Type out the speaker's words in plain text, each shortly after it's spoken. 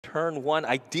turn 1.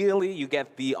 Ideally, you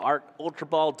get the Ultra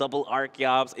Ball, double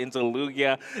Archeops into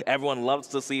Lugia. Everyone loves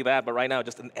to see that, but right now,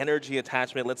 just an energy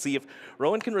attachment. Let's see if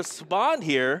Rowan can respond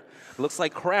here. Looks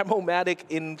like Cramomatic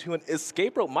into an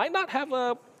Escape Rope might not have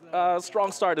a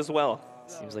strong start as well.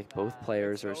 Seems like both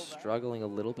players are struggling a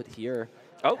little bit here.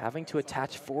 Oh. Having to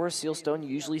attach 4 Seal Stone, you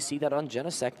usually see that on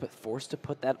Genesect, but forced to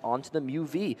put that onto the Mew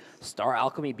V. Star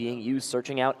Alchemy being used,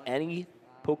 searching out any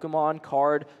Pokemon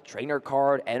card, trainer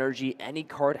card, energy, any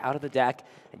card out of the deck.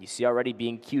 And you see already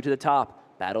being queued to the top.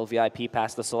 Battle VIP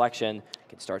past the selection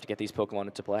can start to get these Pokemon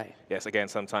into play. Yes, again,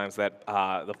 sometimes that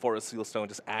the Forest Seal Stone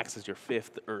just acts as your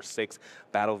 5th or 6th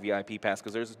Battle VIP pass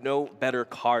because there's no better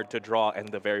card to draw in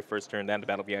the very first turn than the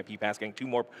Battle VIP pass. Getting 2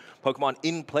 more Pokemon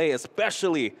in play,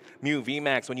 especially Mew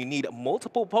VMAX, when you need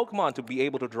multiple Pokemon to be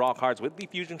able to draw cards with the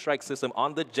Fusion Strike system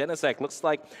on the Genesect. Looks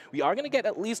like we are going to get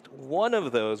at least one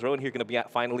of those. Rowan here going to be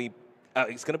finally,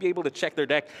 he's going to be able to check their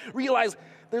deck, realize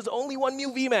there's only one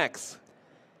Mew VMAX.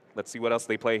 Let's see what else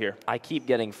they play here. I keep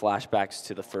getting flashbacks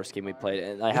to the first game we played,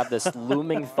 and I have this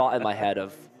looming thought in my head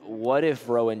of, what if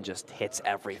Rowan just hits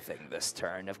everything this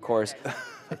turn? Of course,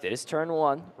 if it is turn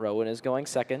 1, Rowan is going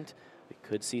second. We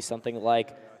could see something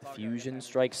like Fusion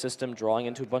Strike system drawing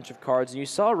into a bunch of cards, and you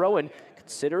saw Rowan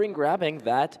considering grabbing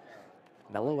that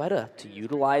Meloetta to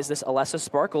utilize this Alessa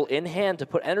Sparkle in hand to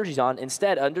put energies on.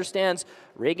 Instead, understands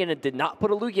Regan did not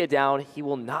put a Lugia down. He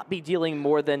will not be dealing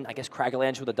more than, I guess,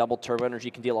 Cragalanche with a double Turbo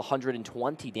Energy can deal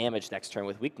 120 damage next turn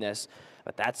with weakness.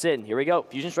 But that's it. Here we go.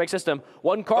 Fusion Strike system.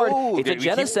 1 card. It's a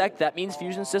Genesect. That means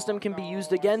Fusion System can be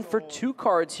used again for 2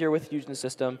 cards here with Fusion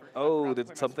System. Oh,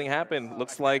 did something happen?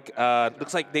 Looks like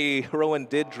Rowan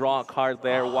did draw a card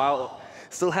there while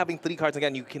still having 3 cards.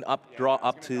 Again, you can draw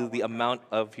up to the amount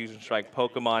of Fusion Strike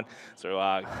Pokemon.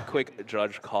 So quick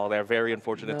judge call there. Very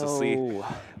unfortunate to see.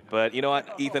 But you know what,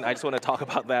 Ethan, I just want to talk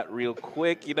about that real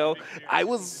quick. You know, I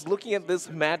was looking at this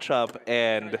matchup,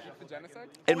 and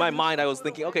in my mind, I was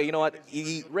thinking, okay, you know what,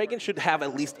 Regan should have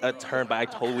at least a turn, but I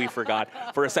totally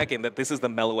forgot for a second that this is the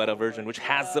Meloetta version, which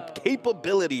has the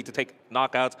capability to take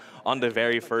knockouts on the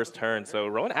very first turn. So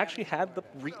Rowan actually had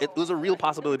it was a real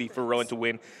possibility for Rowan to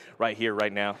win right here,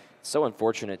 right now. So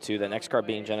unfortunate, too. The next card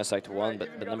being Genesect 1,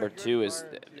 but number 2 is,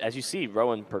 as you see,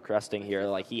 Rowan progressing here.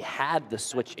 Like, he had the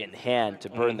switch in hand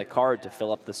to burn the card to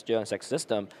fill up this Genesect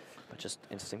system, but just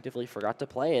instinctively forgot to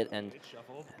play it. And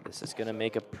this is going to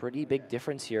make a pretty big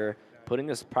difference here. Putting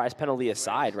this prize penalty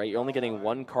aside, right? You're only getting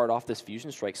 1 card off this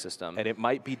Fusion Strike system. And it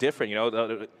might be different, you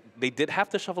know. They did have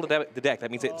to shuffle the deck.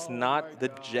 That means it's not the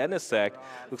Genesect.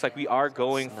 Looks like we are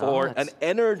going for an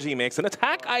energy mix. An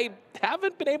attack I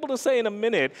haven't been able to say in a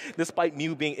minute, despite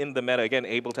Mew being in the meta. Again,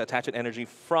 able to attach an energy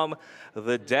from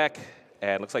the deck.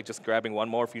 And looks like just grabbing 1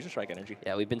 more Fusion Strike energy.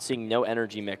 Yeah, we've been seeing no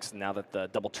energy mix now that the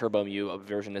double Turbo Mew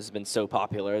version has been so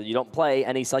popular. You don't play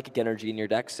any Psychic Energy in your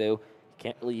deck, so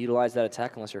can't really utilize that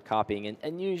attack unless you're copying.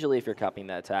 And usually if you're copying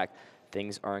that attack,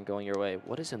 things aren't going your way.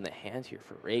 What is in the hand here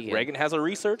for Regan? Regan has a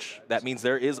research. That means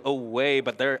there is a way,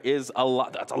 but there is a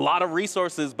lot. That's a lot of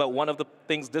resources, but one of the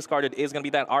things discarded is going to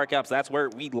be that Archeops. That's where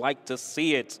we'd like to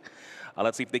see it.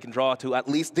 Let's see if they can draw to at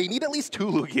least, they need at least 2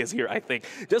 Lugias here, I think,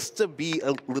 just to be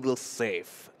a little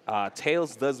safe.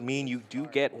 Tails does mean you do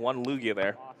get 1 Lugia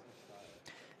there.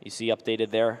 You see updated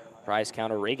there. Prize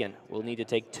counter Regan will need to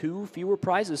take 2 fewer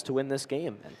prizes to win this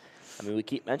game. And I mean, we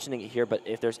keep mentioning it here, but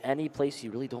if there's any place you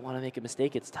really don't want to make a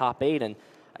mistake, it's top 8. And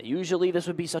usually this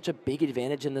would be such a big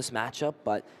advantage in this matchup,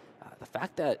 but the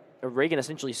fact that Regan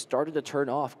essentially started to turn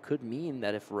off could mean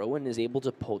that if Rowan is able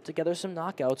to pull together some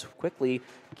knockouts quickly,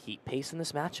 keep pace in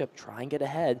this matchup, try and get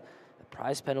ahead, the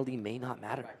prize penalty may not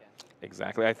matter.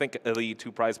 Exactly. I think the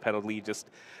 2 prize penalty just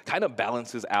kind of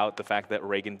balances out the fact that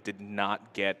Regan did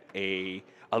not get a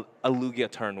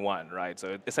Lugia turn 1, right?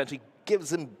 So it essentially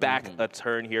gives him back a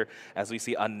turn here as we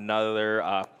see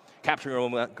another capturing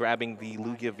moment, grabbing the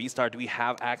Lugia V-Star. Do we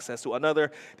have access to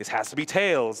another? This has to be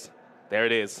Tails. There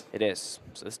it is. It is.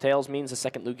 So this Tails means the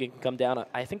second Lugia can come down.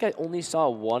 I think I only saw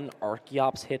 1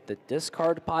 Archeops hit the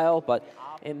discard pile, but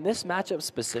in this matchup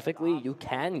specifically, you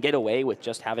can get away with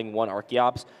just having 1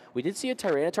 Archeops. We did see a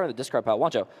Tyranitar in the discard pile.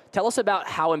 Wancho, tell us about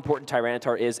how important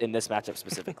Tyranitar is in this matchup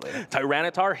specifically.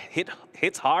 Tyranitar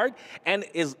hits hard and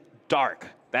is dark.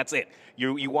 That's it.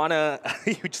 You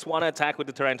just wanna attack with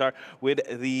the Tyranitar with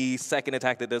the second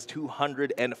attack that does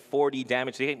 240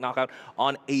 damage. To hit knockout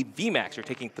on a VMAX. You're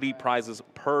taking 3 prizes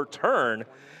per turn,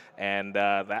 and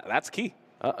that's key.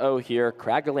 Uh-oh here,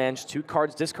 Cragalanche, 2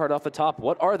 cards discard off the top.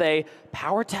 What are they?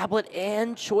 Power Tablet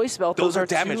and Choice Belt. Those are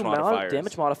damage modifiers.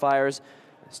 Damage modifiers.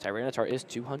 This Tyranitar is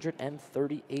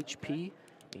 230 HP.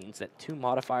 Means that 2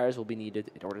 modifiers will be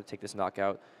needed in order to take this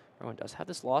knockout. Rowan does have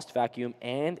this Lost Vacuum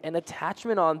and an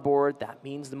attachment on board. That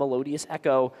means the Melodious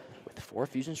Echo with 4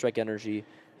 Fusion Strike energy.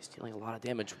 He's dealing a lot of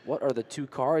damage. What are the 2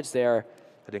 cards there?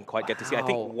 I didn't quite get to see. I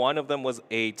think one of them was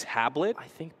a tablet. I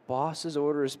think Boss's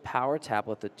Order's Power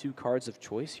Tablet, the 2 cards of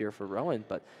choice here for Rowan.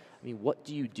 But, I mean, what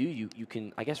do? You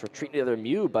can, I guess, retreat to the other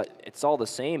Mew, but it's all the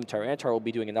same. Tyranitar will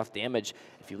be doing enough damage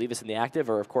if you leave this in the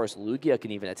active, or, of course, Lugia can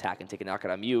even attack and take a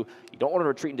knockout on Mew. You don't want to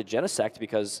retreat into Genesect,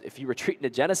 because if you retreat into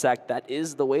Genesect, that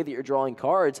is the way that you're drawing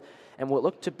cards. And what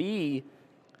looked to be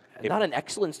not an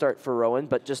excellent start for Rowan,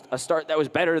 but just a start that was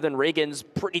better than Regan's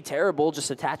pretty terrible, just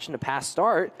attaching a past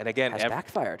start. And again, has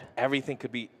backfired. Everything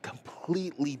could be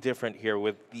completely different here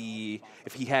with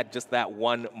if he had just that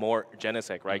one more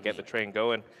Genesect, right? Get the train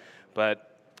going.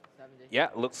 But yeah,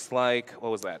 looks like,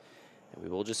 what was that? And we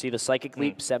will just see the Psychic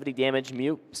Leap, 70 damage,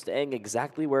 Mew staying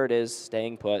exactly where it is,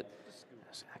 staying put.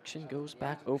 As action goes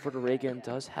back over to Regan,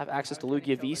 does have access to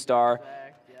Lugia V-Star.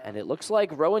 And it looks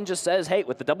like Rowan just says, hey,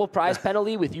 with the double prize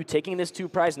penalty, with you taking this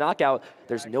 2-prize knockout,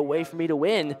 there's no way for me to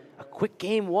win. A quick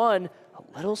game 1,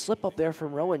 a little slip up there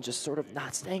from Rowan, just sort of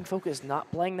not staying focused,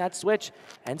 not playing that switch,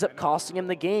 ends up costing him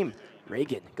the game.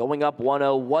 Regan going up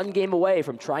 1-0, 1 game away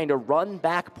from trying to run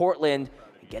back Portland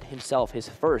and get himself his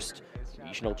first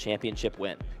regional championship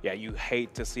win. Yeah, you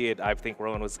hate to see it. I think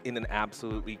Rowan was in an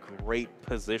absolutely great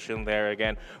position there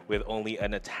again with only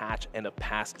an attach and a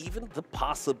pass. Even the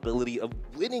possibility of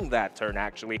winning that turn,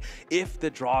 actually, if the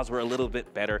draws were a little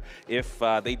bit better, if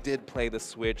they did play the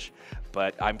switch.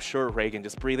 But I'm sure Regan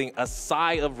just breathing a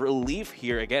sigh of relief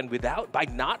here again by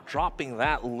not dropping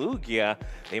that Lugia.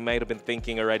 They might have been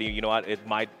thinking already, you know what, it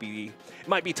might be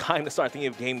time to start thinking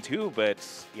of game 2, but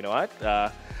you know what,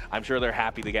 I'm sure they're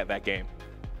happy to get that game.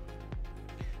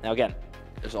 Now again,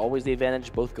 there's always the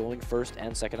advantage both going first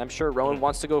and second. I'm sure Rowan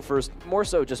wants to go first, more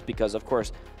so just because, of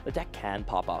course, the deck can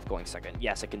pop off going second.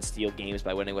 Yes, it can steal games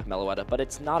by winning with Meloetta, but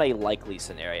it's not a likely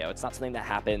scenario. It's not something that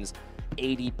happens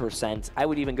 80%. I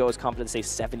would even go as confident to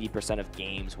say 70% of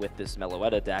games with this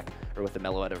Meloetta deck, or with the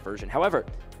Meloetta version. However,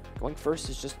 going first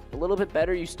is just a little bit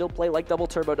better. You still play like Double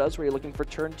Turbo does, where you're looking for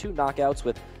turn 2 knockouts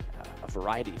with a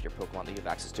variety of your Pokemon that you have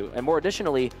access to. And more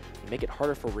additionally, you make it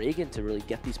harder for Regan to really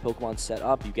get these Pokemon set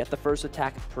up. You get the first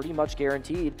attack pretty much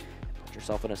guaranteed, and put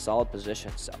yourself in a solid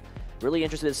position. So really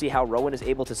interested to see how Rowan is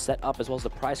able to set up, as well as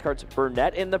the prize cards.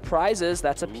 Burnett in the prizes.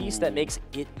 That's a piece that makes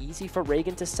it easy for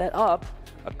Regan to set up.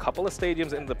 A couple of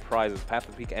stadiums in the prizes, Path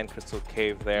to the Peak and Crystal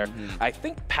Cave there. I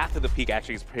think Path to the Peak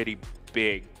actually is pretty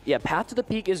big. Yeah, Path to the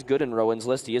Peak is good in Rowan's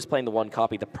list. He is playing the 1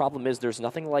 copy. The problem is there's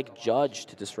nothing like Judge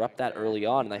to disrupt that early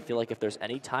on, and I feel like if there's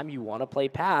any time you want to play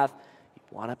Path,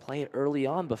 you want to play it early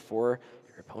on before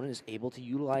your opponent is able to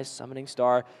utilize Summoning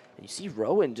Star. And you see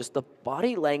Rowan, just the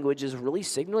body language is really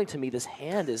signaling to me this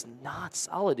hand is not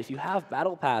solid. If you have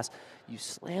Battle Pass, you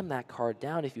slam that card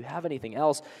down. If you have anything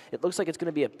else, it looks like it's going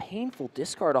to be a painful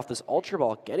discard off this Ultra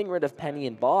Ball, getting rid of Penny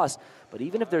and Boss. But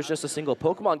even if there's just a single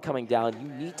Pokemon coming down, you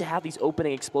need to have these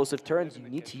opening explosive turns. You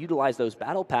need to utilize those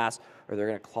Battle Pass, or they're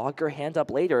going to clog your hand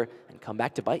up later and come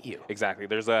back to bite you. Exactly.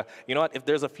 There's a, you know what, if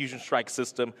there's a Fusion Strike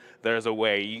system, there's a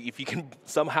way. If you can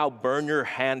somehow burn your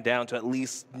hand down to at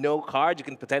least no cards, you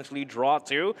can potentially draw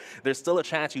 2. There's still a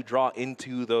chance you draw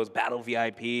into those Battle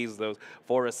VIPs, those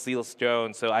Forest Seal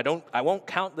Stones. So I won't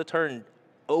count the turn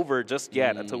over just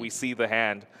yet until we see the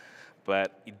hand.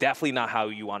 But definitely not how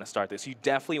you want to start this. You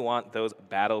definitely want those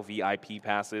Battle VIP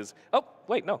passes. Oh,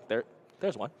 wait, no,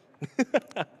 there's one.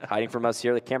 Hiding from us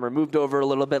here, the camera moved over a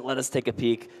little bit. Let us take a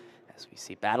peek as we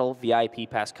see Battle VIP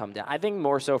pass come down. I think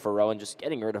more so for Rowan, just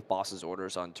getting rid of Boss's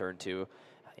Orders on turn 2.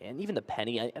 And even the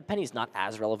Penny. Penny's not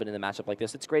as relevant in a matchup like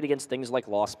this. It's great against things like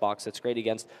Lost Box. It's great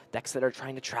against decks that are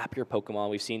trying to trap your Pokemon.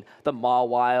 We've seen the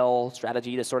Mawile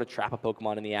strategy to sort of trap a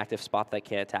Pokemon in the active spot that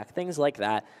can't attack. Things like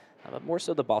that. But more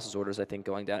so the Boss's Orders, I think,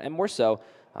 going down. And more so,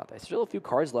 there's still a few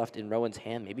cards left in Rowan's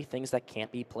hand. Maybe things that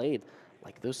can't be played,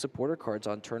 like those supporter cards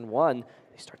on turn 1.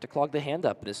 They start to clog the hand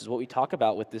up. This is what we talk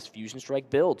about with this Fusion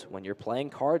Strike build. When you're playing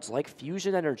cards like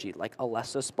Fusion Energy, like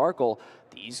Alessa Sparkle,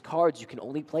 these cards, you can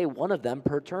only play 1 of them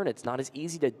per turn. It's not as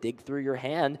easy to dig through your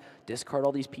hand, discard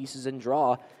all these pieces, and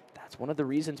draw. That's one of the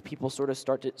reasons people sort of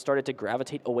started to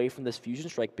gravitate away from this Fusion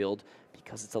Strike build,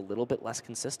 because it's a little bit less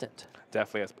consistent.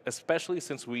 Definitely, especially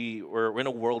since we're in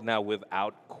a world now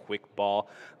without Quick Ball,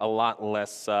 a lot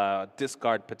less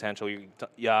discard potential.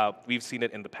 We've seen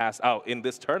it in the past, in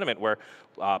this tournament, where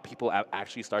people have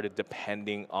actually started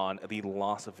depending on the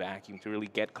loss of vacuum to really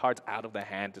get cards out of the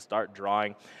hand to start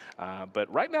drawing.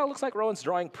 But right now, it looks like Rowan's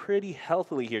drawing pretty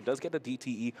healthily here. Does get the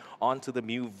DTE onto the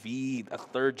Mew V, a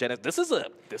 3rd gen. This is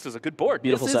a good board.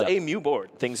 Beautiful this setup. is a Mew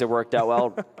board. Things have worked out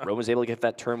well. Rowan was able to get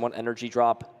that turn 1 energy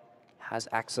drop. has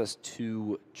access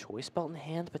to Choice Belt in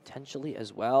hand potentially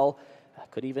as well.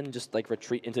 Could even just like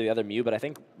retreat into the other Mew, but I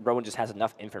think Rowan just has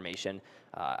enough information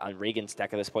on Regan's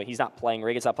deck at this point. He's not playing,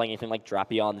 Regan's not playing anything like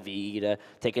Drapion V to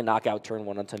take a knockout turn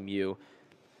 1 onto Mew.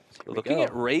 So looking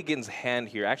at Regan's hand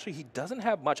here, actually he doesn't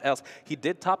have much else. He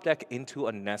did top deck into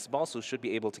a Nest Ball, so should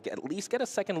be able to at least get a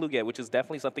second Lugia, which is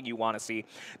definitely something you want to see.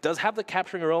 Does have the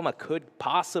Capturing Aroma, could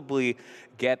possibly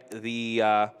get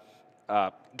the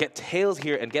get Tails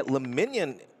here and get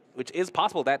Luminion, which is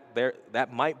possible.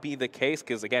 That might be the case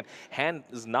because, again, hand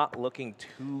is not looking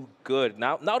too good.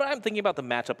 Now that I'm thinking about the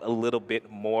matchup a little bit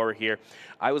more here,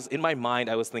 in my mind,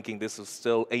 I was thinking this was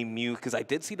still a Mew because I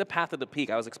did see the Path of the Peak.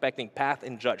 I was expecting Path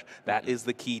and Judge. That is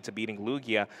the key to beating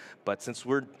Lugia. But since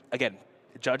we're, again,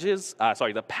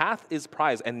 the Path is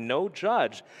prize and no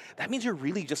Judge, that means you're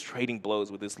really just trading blows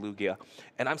with this Lugia.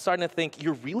 And I'm starting to think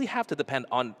you really have to depend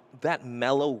on that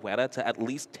Meloetta to at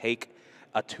least take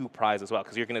a 2 prize as well,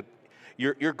 because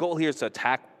your goal here is to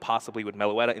attack possibly with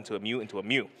Meloetta into a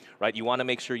Mew, right? You want to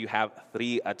make sure you have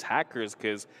 3 attackers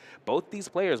because both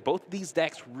these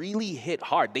decks really hit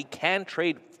hard. They can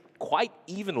trade quite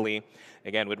evenly.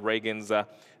 Again, with Regan's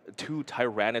 2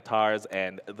 Tyrannitars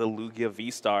and the Lugia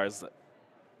V-Stars.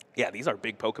 Yeah, these are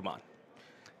big Pokemon.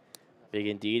 Big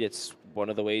indeed. It's one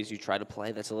of the ways you try to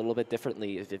play that's a little bit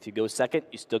differently. If you go second,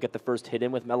 you still get the first hit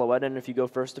in with Meloetta, and if you go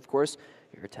first, of course,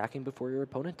 you're attacking before your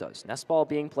opponent does. Nest Ball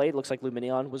being played. Looks like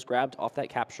Luminion was grabbed off that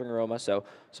Capturing Aroma, so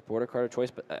supporter card of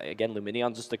choice. But again,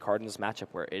 Luminion's just a card in this matchup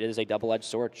where it is a double-edged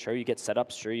sword. Sure, you get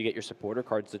setups. Sure, you get your supporter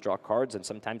cards to draw cards, and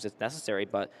sometimes it's necessary,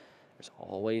 but there's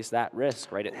always that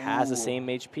risk, right? It has the same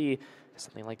HP as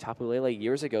something like Tapu Lele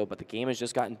years ago, but the game has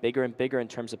just gotten bigger and bigger in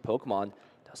terms of Pokemon.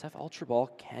 Does have Ultra Ball,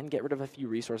 can get rid of a few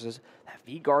resources. That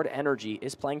V-Guard Energy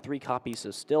is playing 3 copies,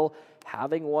 so still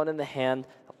having 1 in the hand.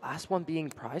 The last one being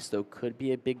prized, though, could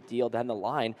be a big deal down the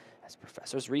line. As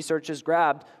Professor's research is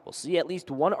grabbed, we'll see at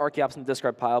least 1 Archeops in the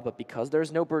discard pile, but because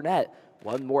there's no Burnett,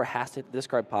 1 more has to hit the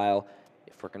discard pile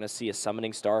if we're going to see a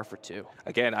Summoning Star for 2.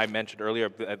 Again, I mentioned earlier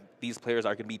that these players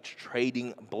are going to be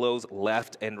trading blows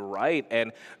left and right,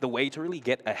 and the way to really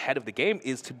get ahead of the game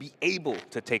is to be able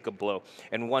to take a blow.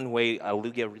 And one way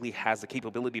Lugia really has the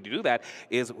capability to do that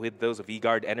is with those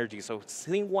V-Guard energies. So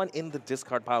seeing 1 in the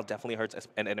discard pile definitely hurts,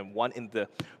 and then 1 in the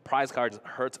prize cards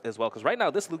hurts as well, because right now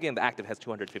this Lugia in the active has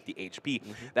 250 HP.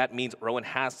 That means Rowan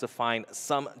has to find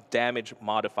some damage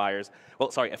modifiers.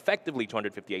 Well, sorry, effectively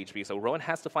 250 HP, so Rowan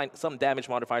has to find some damage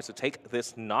modifiers to take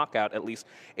this knockout, at least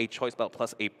a Choice Belt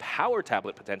plus a Power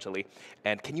Tablet potentially.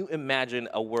 And can you imagine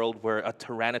a world where a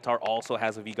Tyranitar also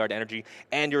has a V-Guard energy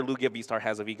and your Lugia V-Star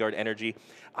has a V-Guard energy?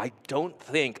 I don't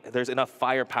think there's enough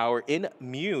firepower in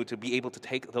Mew to be able to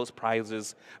take those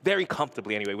prizes very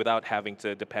comfortably anyway, without having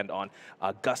to depend on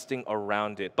gusting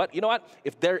around it. But you know what?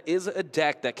 If there is a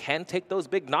deck that can take those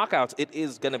big knockouts, it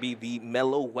is going to be the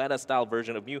Meloetta style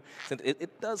version of Mew, since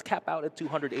it does cap out at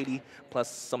 280 plus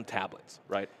some tablets.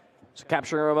 Right. So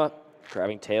Capturing Aroma,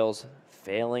 grabbing Tails,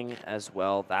 failing as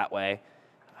well that way.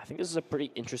 I think this is a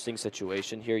pretty interesting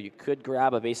situation here. You could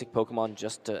grab a basic Pokemon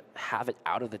just to have it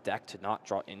out of the deck to not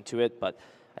draw into it, but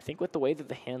I think with the way that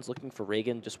the hand's looking for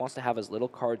Regan, just wants to have as little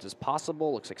cards as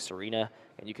possible. Looks like Serena,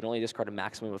 and you can only discard a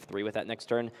maximum of 3 with that next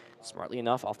turn. Smartly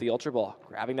enough, off the Ultra Ball,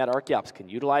 grabbing that Archeops, can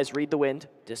utilize Read the Wind,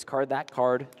 discard that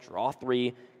card, draw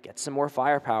 3, get some more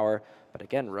firepower. But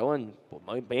again, Rowan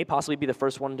may possibly be the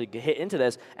first one to hit into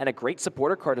this, and a great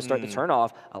supporter card to start the turn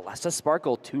off. Alessa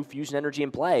Sparkle, 2 Fusion Energy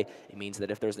in play. It means that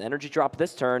if there's an energy drop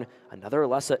this turn, another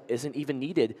Alessa isn't even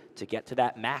needed to get to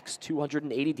that max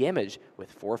 280 damage with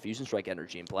 4 Fusion Strike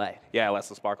Energy in play. Yeah,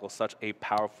 Alessa Sparkle is such a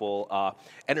powerful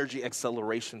energy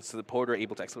acceleration supporter,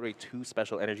 able to accelerate 2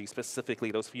 special energy,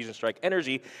 specifically those Fusion Strike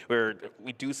Energy, where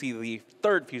we do see the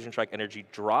 3rd Fusion Strike Energy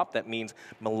drop. That means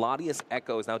Melodious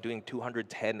Echo is now doing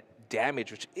 210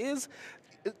 damage, which is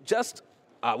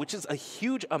a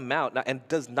huge amount and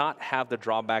does not have the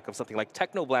drawback of something like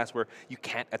Technoblast where you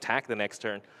can't attack the next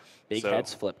turn. Big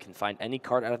Heads Flip can find any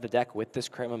card out of the deck with this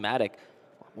Cramomatic.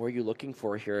 What are you looking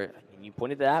for here? You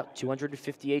pointed it out,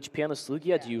 250 HP on the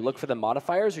Lugia. Do you look for the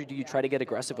modifiers, or do you try to get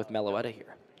aggressive with Meloetta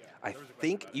here? I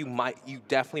think you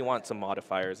definitely want some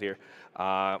modifiers here.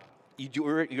 You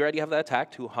already have that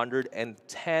attack,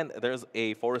 210. There's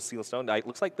a Forest Seal Stone. It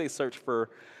looks like they search for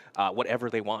whatever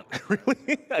they want,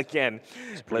 really. Again,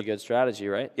 it's a pretty good strategy,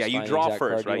 right? Yeah, you draw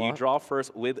first, right? You draw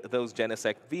first with those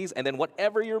Genesect Vs, and then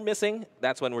whatever you're missing,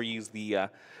 that's when we use the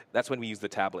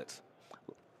tablets.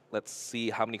 Let's see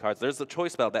how many cards. There's the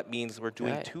Choice Belt. That means we're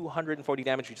doing 240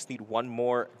 damage. You just need 1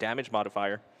 more damage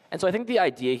modifier. And so I think the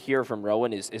idea here from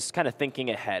Rowan is kind of thinking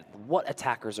ahead. What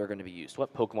attackers are going to be used?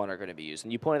 What Pokemon are going to be used?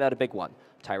 And you pointed out a big one,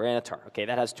 Tyranitar. Okay,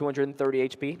 that has 230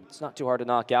 HP. It's not too hard to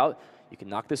knock out. You can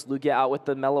knock this Lugia out with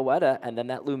the Meloetta, and then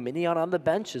that Luminion on the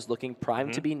bench is looking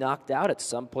primed to be knocked out at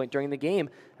some point during the game,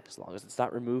 as long as it's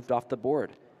not removed off the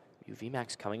board.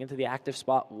 VMAX coming into the active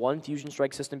spot, one Fusion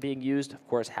Strike system being used. Of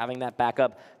course, having that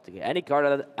backup to get any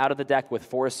card out of the deck with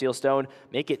Forest Seal Stone.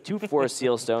 Make it 2 Forest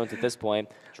Seal Stones at this point.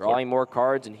 Drawing more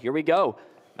cards, and here we go.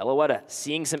 Meloetta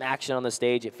seeing some action on the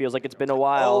stage. It feels like it's been a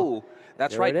while. Oh,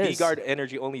 that's right. V-Guard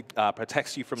energy only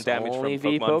protects you from damage from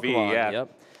Pokemon V. Yeah.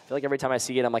 Yep. I feel like every time I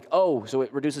see it, I'm like, oh, so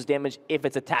it reduces damage if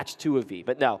it's attached to a V.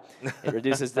 But no, it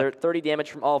reduces their 30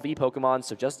 damage from all V Pokemon,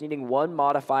 so just needing one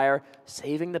modifier,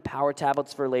 saving the power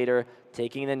tablets for later,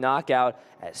 taking the knockout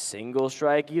as Single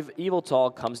Strike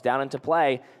Yveltal comes down into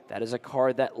play. That is a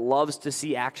card that loves to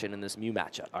see action in this Mew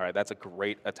matchup. All right, that's a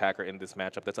great attacker in this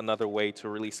matchup. That's another way to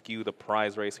really skew the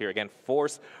prize race here. Again,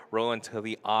 force Rowan to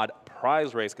the odd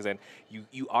prize race, because then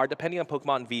you are depending on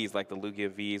Pokemon Vs, like the Lugia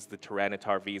Vs, the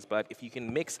Tyranitar Vs, but if you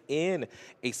can mix in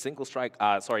a single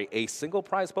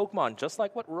prize Pokemon, just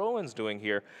like what Rowan's doing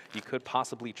here, you could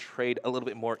possibly trade a little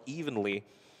bit more evenly.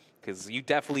 Because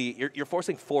you're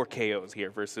forcing 4 KOs here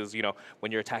versus, you know,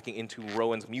 when you're attacking into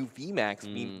Rowan's Mew VMAX,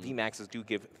 VMAXs do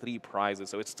give 3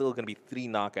 prizes, so it's still going to be 3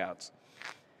 knockouts.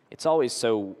 It's always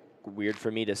so weird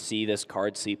for me to see this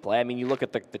card see play. I mean, you look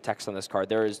at the text on this card,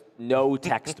 there is no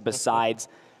text besides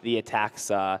the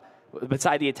attacks,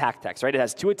 beside the attack text, right? It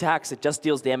has 2 attacks, it just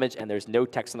deals damage, and there's no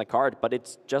text on the card, but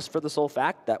it's just for the sole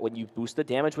fact that when you boost the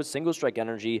damage with Single Strike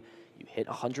energy, you hit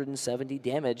 170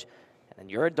 damage, and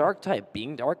you're a dark type.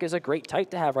 Being dark is a great type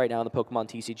to have right now in the Pokemon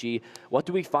TCG. What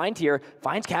do we find here?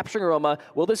 Finds Capturing Aroma.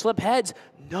 Will this flip heads?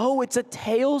 No, it's a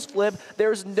tails flip.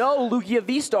 There's no Lugia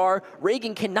V-Star.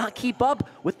 Regan cannot keep up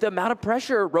with the amount of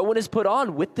pressure Rowan has put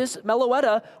on with this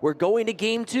Meloetta. We're going to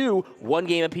game 2. 1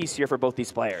 game apiece here for both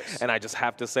these players. And I just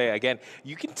have to say, again,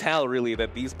 you can tell really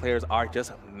that these players are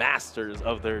just masters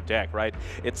of their deck, right?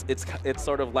 It's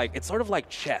sort of like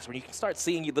chess, when you can start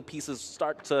seeing the pieces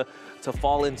start to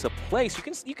fall into place.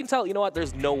 You can tell, you know what,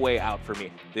 there's no way out for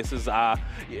me. This is,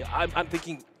 I'm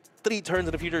thinking 3 turns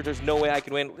in the future, there's no way I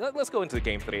can win. Let's go into the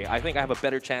game 3. I think I have a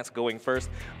better chance going first.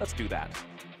 Let's do that.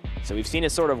 So we've seen a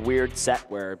sort of weird set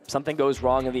where something goes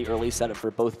wrong in the early setup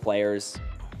for both players.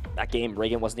 That game,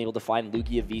 Regan wasn't able to find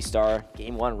Lugia V-Star.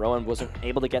 Game 1, Rowan wasn't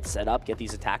able to get set up, get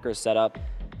these attackers set up.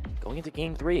 Going into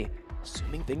game 3,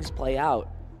 assuming things play out,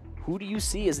 who do you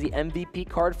see as the MVP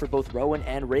card for both Rowan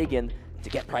and Regan to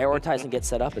get prioritized and get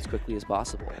set up as quickly as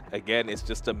possible? Again, it's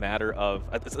just a matter of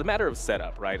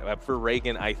setup, right? For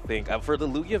Regan, I think for the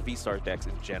Lugia V-Star decks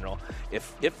in general,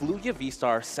 if Lugia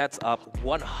V-Star sets up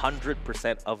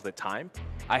 100% of the time,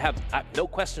 I have no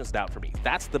questions doubt for me.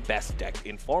 That's the best deck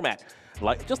in format.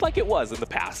 Just like it was in the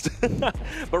past.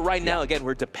 But right now, again,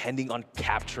 we're depending on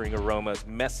Capturing Aromas,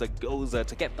 Messagoza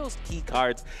to get those key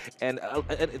cards, and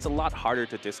it's a lot harder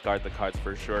to discard the cards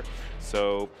for sure.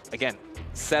 So again,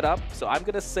 setup. So I'm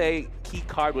gonna say key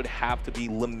card would have to be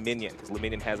Luminion, because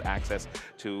Luminion has access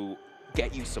to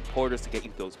get you supporters, to get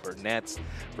you those Burnett's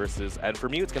versus, and for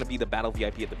me, it's going to be the Battle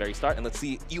VIP at the very start. And let's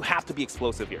see, you have to be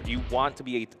explosive here. You want to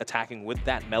be attacking with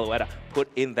that Meloetta, put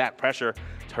in that pressure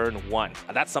turn 1.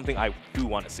 And that's something I do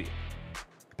want to see.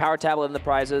 Power tablet in the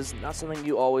prizes, not something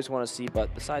you always want to see,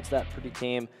 but besides that, pretty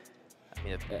tame. I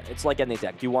mean, it's like any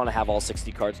deck. You want to have all 60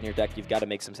 cards in your deck. You've got to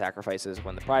make some sacrifices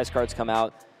when the prize cards come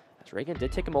out. As Regan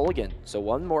did take a mulligan. So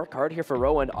 1 more card here for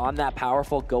Rowan on that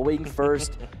powerful going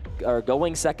first, or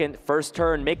going second, first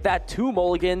turn. Make that 2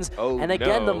 mulligans. Oh, and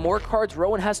again, the more cards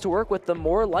Rowan has to work with, the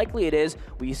more likely it is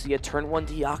we see a turn 1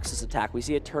 Deoxys attack. We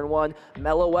see a turn 1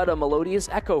 Meloetta, Melodious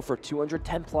Echo for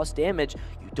 210 plus damage.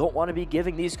 You don't want to be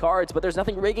giving these cards, but there's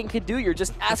nothing Regan can do. You're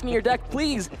just asking your deck,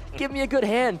 please, give me a good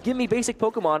hand. Give me basic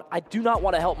Pokemon. I do not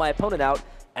want to help my opponent out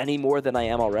any more than I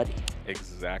am already.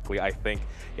 Exactly. I think,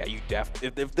 yeah, you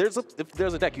if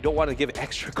there's a deck you don't want to give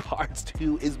extra cards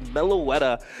to, is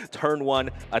Meloetta turn 1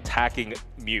 attacking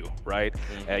Mew, right?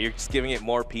 You're just giving it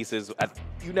more pieces.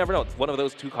 You never know. One of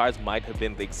those 2 cards might have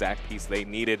been the exact piece they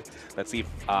needed. Let's see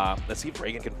if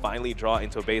Regan can finally draw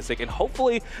into a basic, and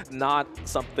hopefully not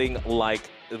something like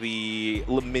the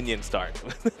Luminion start.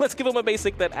 Let's give him a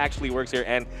basic that actually works here,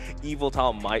 and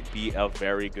Yveltal might be a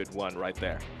very good one right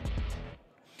there.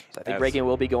 So I think Regan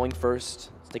will be going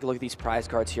first. Let's take a look at these prize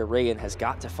cards here. Regan has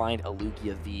got to find a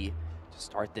Lugia V to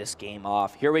start this game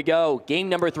off. Here we go. Game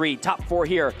number 3, top 4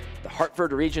 here. The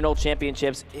Hartford Regional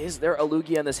Championships. Is there a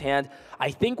Lugia in this hand?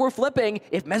 I think we're flipping.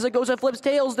 If Messagoza flips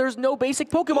tails, there's no basic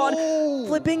Pokemon. Oh.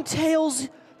 Flipping tails.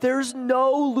 There's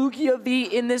no Lugia V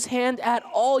in this hand at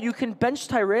all. You can bench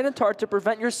Tyranitar to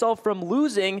prevent yourself from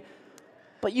losing,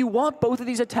 but you want both of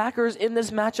these attackers in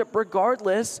this matchup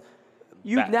regardless.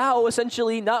 You've now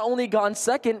essentially not only gone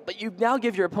second, but you now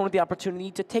give your opponent the opportunity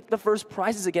to take the first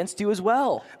prizes against you as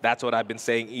well. That's what I've been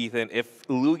saying, Ethan. If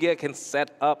Lugia can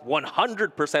set up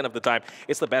 100% of the time,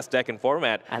 it's the best deck in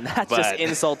format. And that's just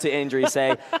insult to injury.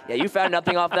 Say, yeah, you found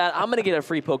nothing off that. I'm going to get a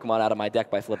free Pokemon out of my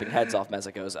deck by flipping heads off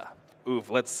Mezagoza.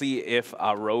 Oof, let's see if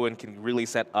Rowan can really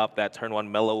set up that turn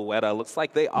 1 Meloetta. Looks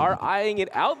like they are eyeing it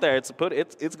out there.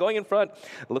 It's going in front.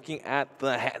 Looking at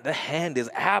the hand is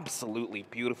absolutely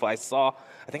beautiful. I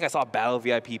think I saw Battle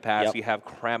VIP pass. Yep. We have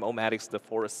Cram-O-Matics, the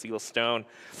Forest Seal Stone.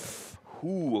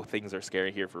 Ooh, things are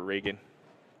scary here for Regan.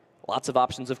 Lots of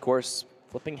options, of course.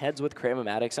 Flipping heads with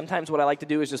Cram-O-Matic. Sometimes what I like to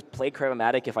do is just play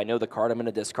Cram-O-Matic if I know the card I'm going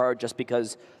to discard, just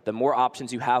because the more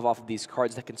options you have off of these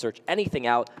cards that can search anything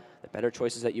out, the better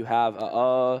choices that you have.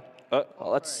 Well,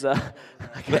 let's,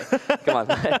 okay, come on.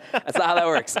 That's not how that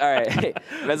works. All right.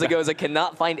 Mezagoza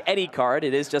cannot find any card.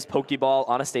 It is just Pokeball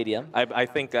on a stadium. I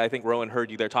think Rowan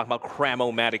heard you there talking about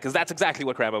Cram-O-Matic, because that's exactly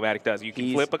what Cram-O-Matic does. You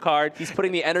can flip a card. He's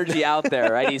putting the energy out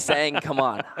there, right? He's saying, come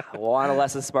on, I want a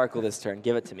less of Sparkle this turn.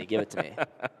 Give it to me. Give it to me.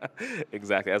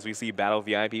 Exactly. As we see Battle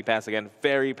VIP pass again,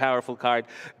 very powerful card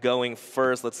going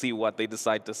first. Let's see what they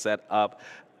decide to set up.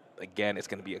 Again, it's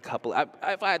going to be a couple.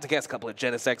 If I had to guess, a couple of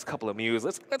Genesects, a couple of Mews.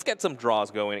 Let's get some draws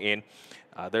going in.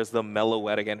 There's the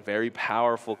Meloetta again, very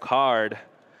powerful card.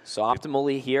 So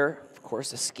optimally here, of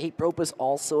course, Escape Rope is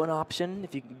also an option.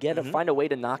 If you can find a way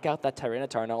to knock out that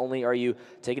Tyranitar, not only are you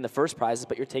taking the first prizes,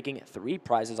 but you're taking 3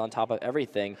 prizes on top of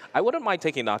everything. I wouldn't mind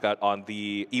taking knockout on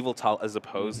the Eviltal as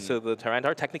opposed to the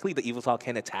Tyranitar. Technically, the Eviltal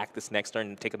can attack this next turn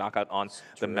and take a knockout on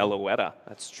the Meloetta.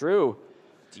 That's true.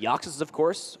 Deoxys, of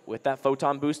course, with that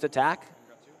Photon Boost attack,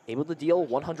 able to deal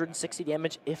 160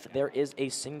 damage if there is a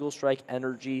single strike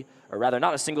energy, or rather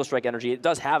not a single strike energy. It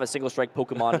does have a single strike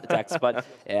Pokemon attacks, but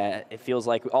it feels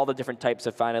like all the different types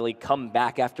have finally come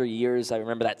back after years. I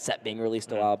remember that set being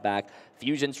released a while back.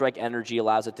 Fusion Strike energy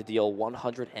allows it to deal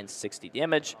 160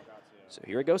 damage. So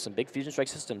here we go, some big Fusion Strike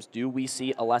systems. Do we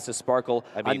see Alessa Sparkle?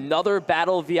 Another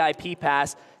Battle VIP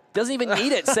pass. Doesn't even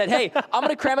need it. Said, hey, I'm going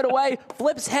to cram it away.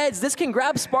 Flips heads. This can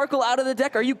grab Sparkle out of the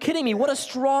deck. Are you kidding me? What a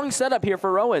strong setup here for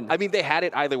Rowan. I mean, they had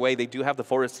it either way. They do have the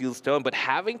Forest Seal Stone, but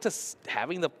having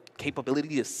the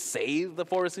capability to save the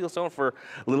Forest Seal Stone for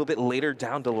a little bit later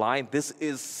down the line, this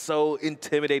is so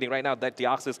intimidating right now. That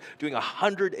Deoxys doing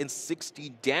 160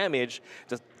 damage,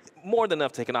 just more than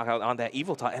enough to take a knockout on that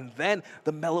Eviltal. And then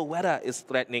the Meloetta is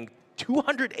threatening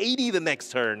 280 the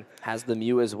next turn. Has the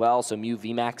Mew as well, so Mew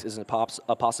VMAX is a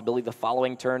possibility the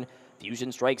following turn.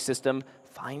 Fusion Strike system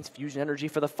finds Fusion Energy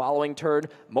for the following turn.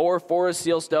 More Forest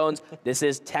Seal Stones. This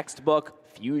is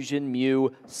textbook Fusion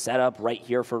Mew setup right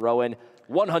here for Rowan.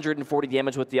 140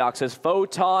 damage with Deoxys.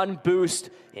 Photon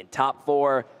Boost in top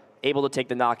 4. Able to take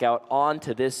the knockout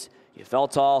onto this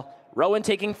Yveltal. Rowan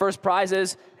taking first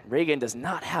prizes. Regan does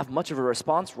not have much of a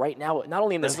response right now, not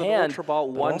only in this hand, Ultra Ball,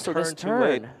 but one also turn this too turn.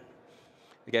 late.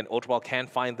 Again, Ultra Ball can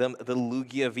find them the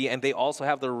Lugia V, and they also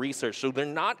have the research, so they're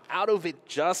not out of it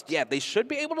just yet. They should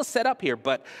be able to set up here,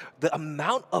 but the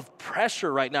amount of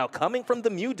pressure right now coming from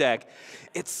the Mew deck,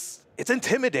 it's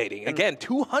intimidating. Again,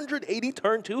 280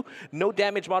 turn 2, no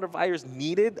damage modifiers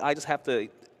needed. I just have to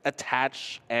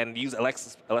attach and use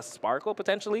Alessa Sparkle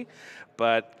potentially,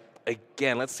 but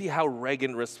again, let's see how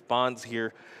Regan responds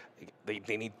here.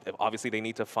 Obviously they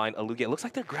need to find a Lugia. It looks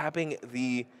like they're grabbing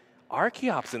the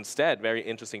Archeops instead. Very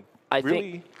interesting. I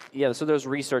think, yeah, so there's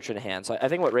research in hand. So I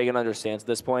think what Regan understands at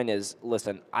this point is,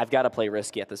 listen, I've got to play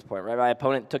risky at this point, right? My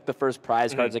opponent took the first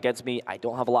prize cards against me. I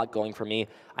don't have a lot going for me.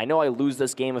 I know I lose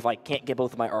this game if I can't get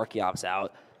both of my Archeops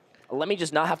out. Let me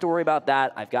just not have to worry about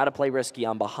that. I've got to play risky.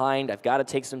 I'm behind. I've got to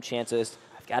take some chances.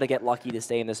 I've got to get lucky to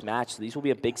stay in this match. So these will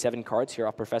be a big 7 cards here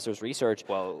off Professor's research.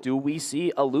 Well, do we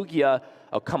see a Lugia?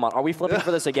 Oh, come on. Are we flipping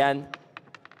for this again?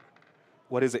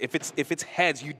 What is it? If it's heads, you